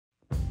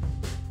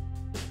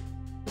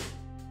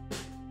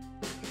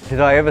Did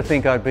I ever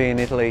think I'd be in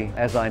Italy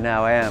as I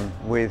now am,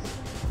 with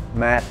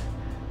Matt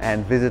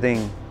and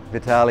visiting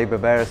Vitale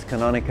Barberis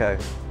Canonico?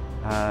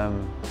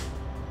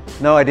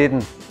 No, I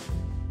didn't.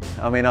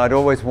 I mean, I'd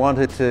always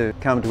wanted to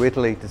come to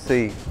Italy to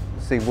see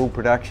wool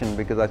production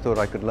because I thought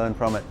I could learn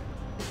from it.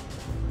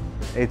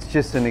 It's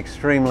just an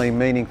extremely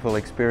meaningful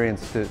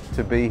experience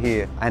to be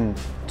here, and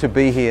to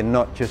be here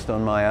not just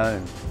on my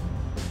own.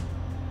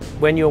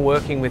 When you're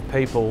working with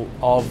people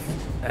of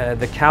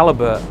the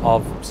calibre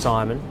of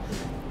Simon,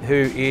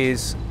 who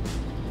is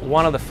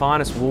one of the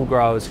finest wool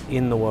growers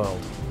in the world,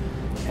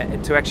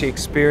 to actually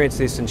experience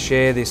this and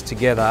share this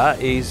together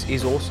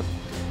is awesome.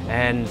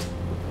 And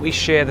we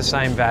share the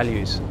same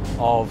values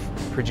of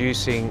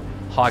producing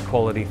high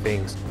quality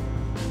things.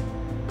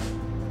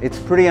 It's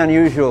pretty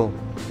unusual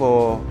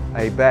for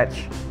a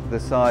batch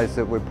the size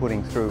that we're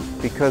putting through.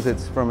 Because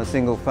it's from a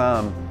single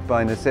farm,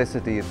 by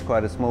necessity it's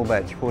quite a small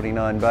batch,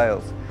 49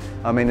 bales.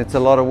 I mean, it's a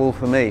lot of wool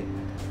for me,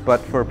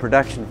 but for a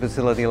production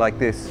facility like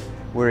this,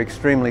 we're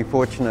extremely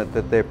fortunate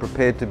that they're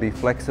prepared to be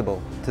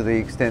flexible to the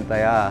extent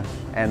they are,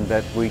 and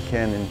that we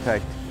can in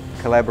fact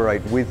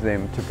collaborate with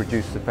them to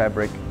produce the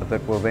fabric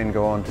that will then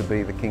go on to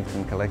be the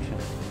Kingston collection.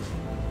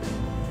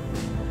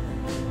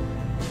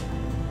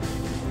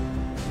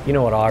 You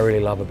know what I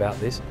really love about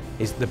this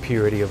is the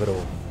purity of it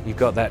all. You've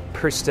got that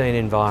pristine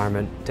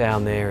environment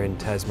down there in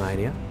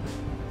Tasmania,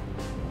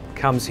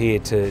 comes here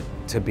to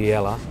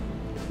Biella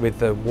with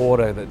the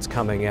water that's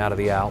coming out of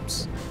the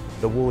Alps.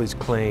 The wool is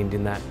cleaned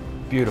in that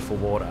beautiful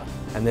water,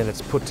 and then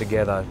it's put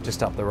together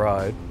just up the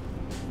road,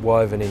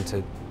 woven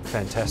into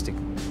fantastic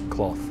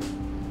cloth,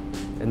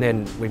 and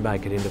then we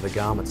make it into the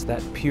garments.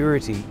 That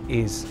purity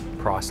is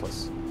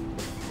priceless.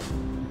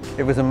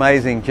 It was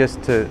amazing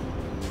just to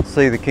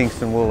see the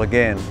Kingston wool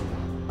again.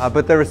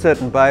 But there are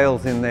certain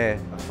bales in there,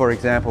 for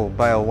example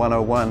bale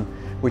 101,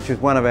 which is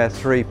one of our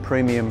 3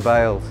 premium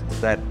bales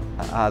that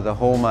are the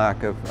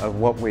hallmark of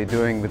what we're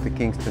doing with the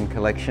Kingston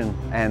collection,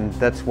 and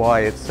that's why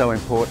it's so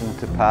important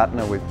to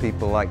partner with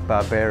people like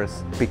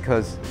Barberis,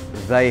 because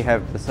they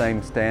have the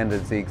same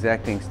standards, the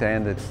exacting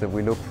standards that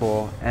we look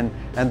for, and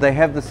they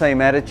have the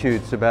same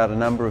attitudes about a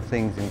number of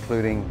things,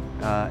 including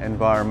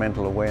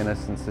environmental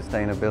awareness and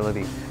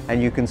sustainability,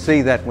 and you can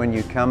see that when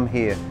you come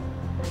here.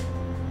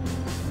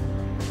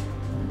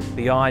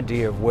 The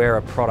idea of where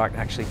a product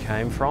actually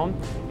came from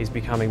is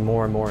becoming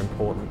more and more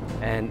important,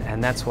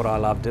 and that's what I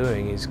love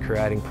doing, is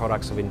creating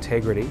products of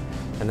integrity,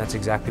 and that's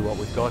exactly what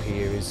we've got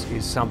here, is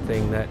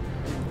something that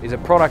is a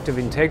product of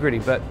integrity,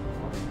 but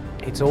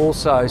it's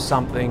also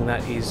something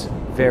that is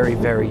very,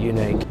 very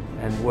unique.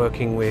 And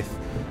working with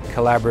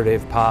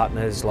collaborative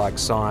partners like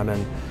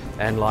Simon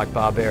and like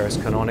Barberis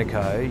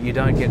Canonico, you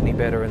don't get any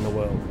better in the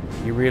world.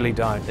 You really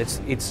don't.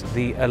 It's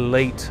the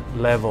elite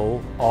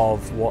level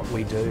of what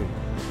we do.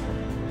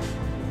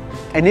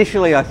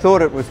 Initially I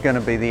thought it was going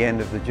to be the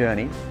end of the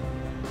journey,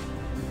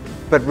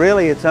 but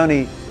really it's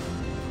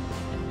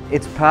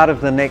part of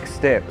the next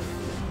step.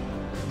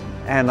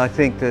 And I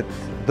think that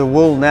the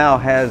wool now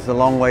has a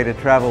long way to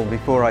travel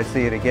before I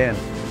see it again.